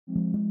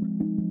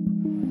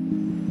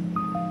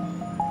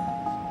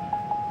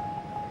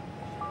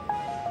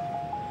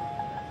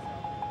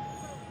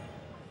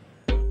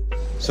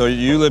So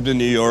you lived in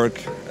New York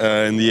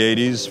in the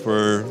 80s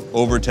for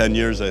over 10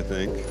 years, I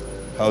think.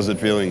 How's it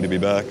feeling to be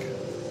back?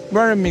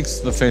 Very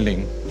mixed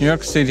feeling. New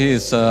York City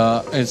is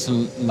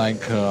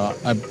like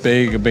a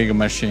big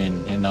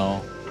machine, you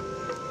know,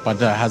 but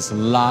it has a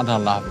lot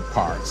of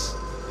parts.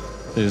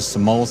 It's the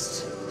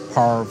most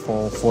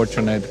powerful,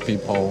 fortunate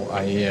people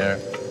are here,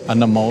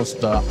 and the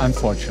most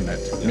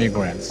unfortunate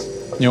migrants,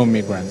 new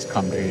migrants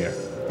come to here.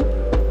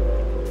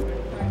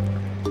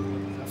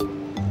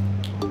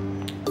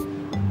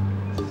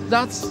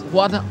 That's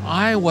what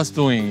I was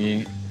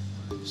doing.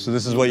 So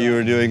this is what you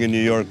were doing in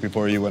New York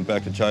before you went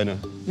back to China?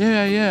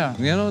 Yeah.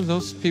 You know,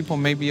 those people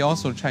may be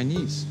also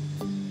Chinese.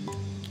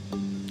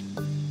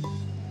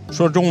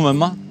 说中文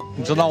吗？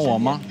你知道我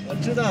吗？我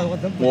知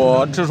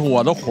道，这是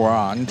我的活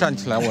啊！你站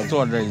起来，我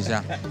坐这一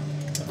下。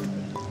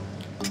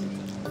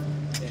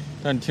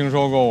但你听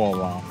说过我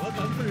吧？我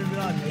怎么不知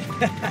道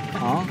你？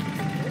啊？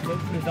我怎么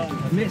不知道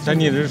你？在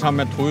你这上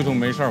面涂一涂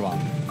没事吧？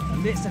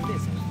没事。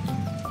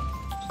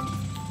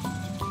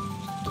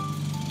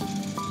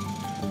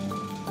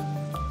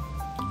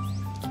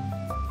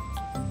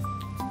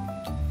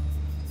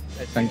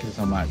Thank you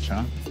so much,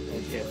 huh?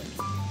 Okay.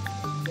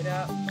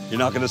 You're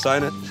not going to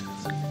sign it?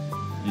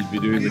 You'd be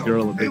doing the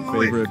girl a big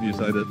favor if you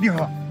signed it. 你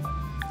好，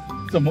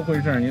怎么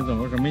回事？你怎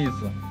么什么意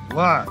思？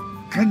哇，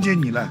看见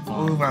你了，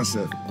欧巴斯，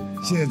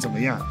现在怎么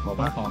样？好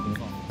吧？好。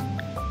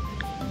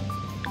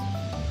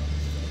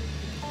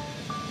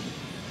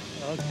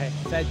OK，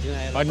 再进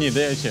来了。把你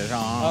的也写上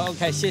啊。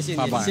OK， 谢谢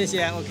你，谢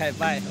谢。OK，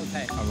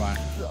 bye。OK， 拜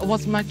拜。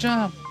What's my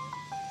job?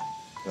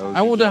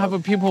 I would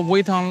have people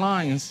wait on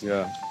lines.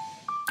 Yeah.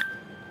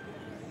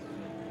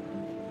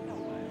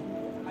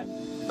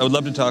 I would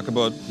love to talk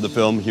about the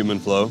film Human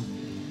Flow.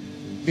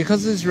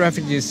 Because this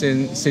refugee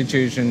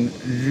situation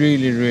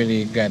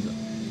really get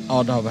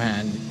out of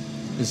hand,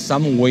 in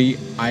some way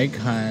I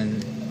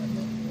can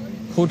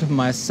put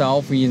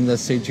myself in the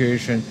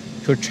situation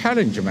to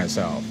challenge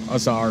myself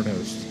as an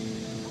artist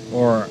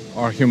or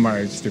human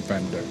rights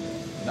defender.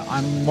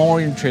 I'm more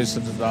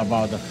interested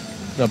about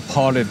the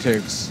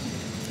politics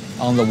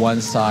on the one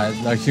side,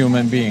 the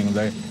human being,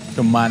 the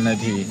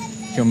humanity,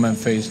 human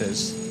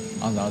faces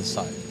on the other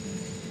side.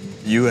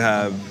 You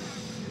have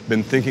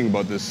been thinking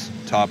about this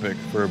topic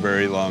for a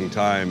very long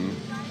time.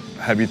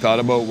 Have you thought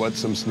about what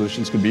some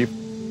solutions could be?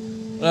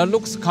 It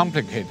looks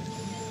complicated,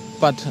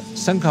 but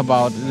think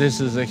about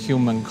this is a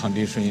human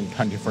condition in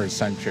 21st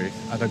century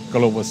at a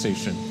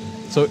globalization.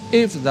 So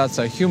if that's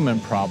a human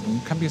problem,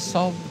 it can be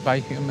solved by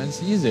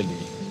humans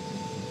easily.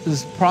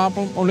 This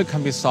problem only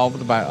can be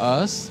solved by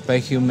us, by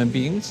human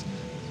beings,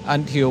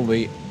 until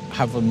we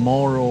have a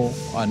moral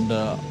and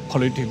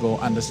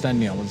political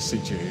understanding of the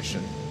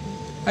situation.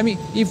 I mean,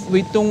 if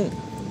we don't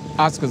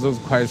ask those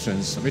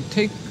questions, we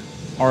take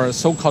our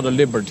so-called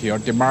liberty or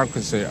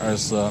democracy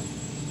as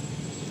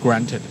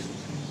granted,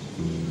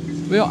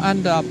 we'll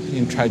end up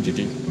in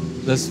tragedy,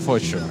 that's for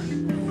sure.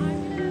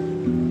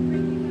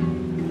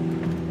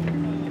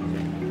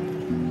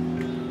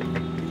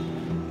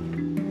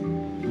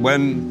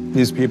 When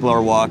these people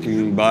are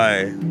walking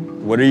by,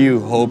 what are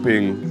you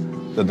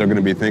hoping that they're going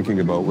to be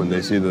thinking about when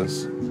they see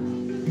this?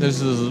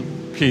 This is a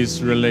piece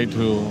related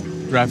to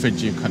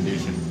refugee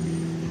condition,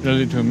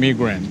 related to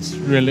migrants,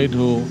 related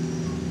to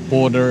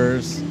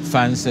borders,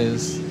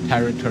 fences,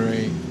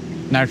 territory,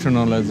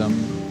 nationalism,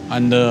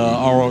 and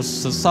our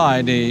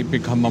society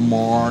become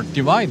more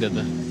divided.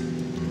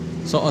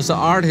 So as an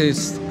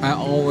artist, I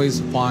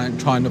always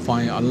trying to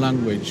find a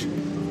language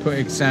to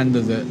extend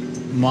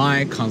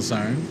my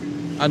concern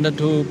and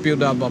to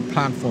build up a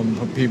platform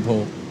for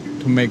people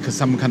to make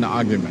some kind of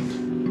argument.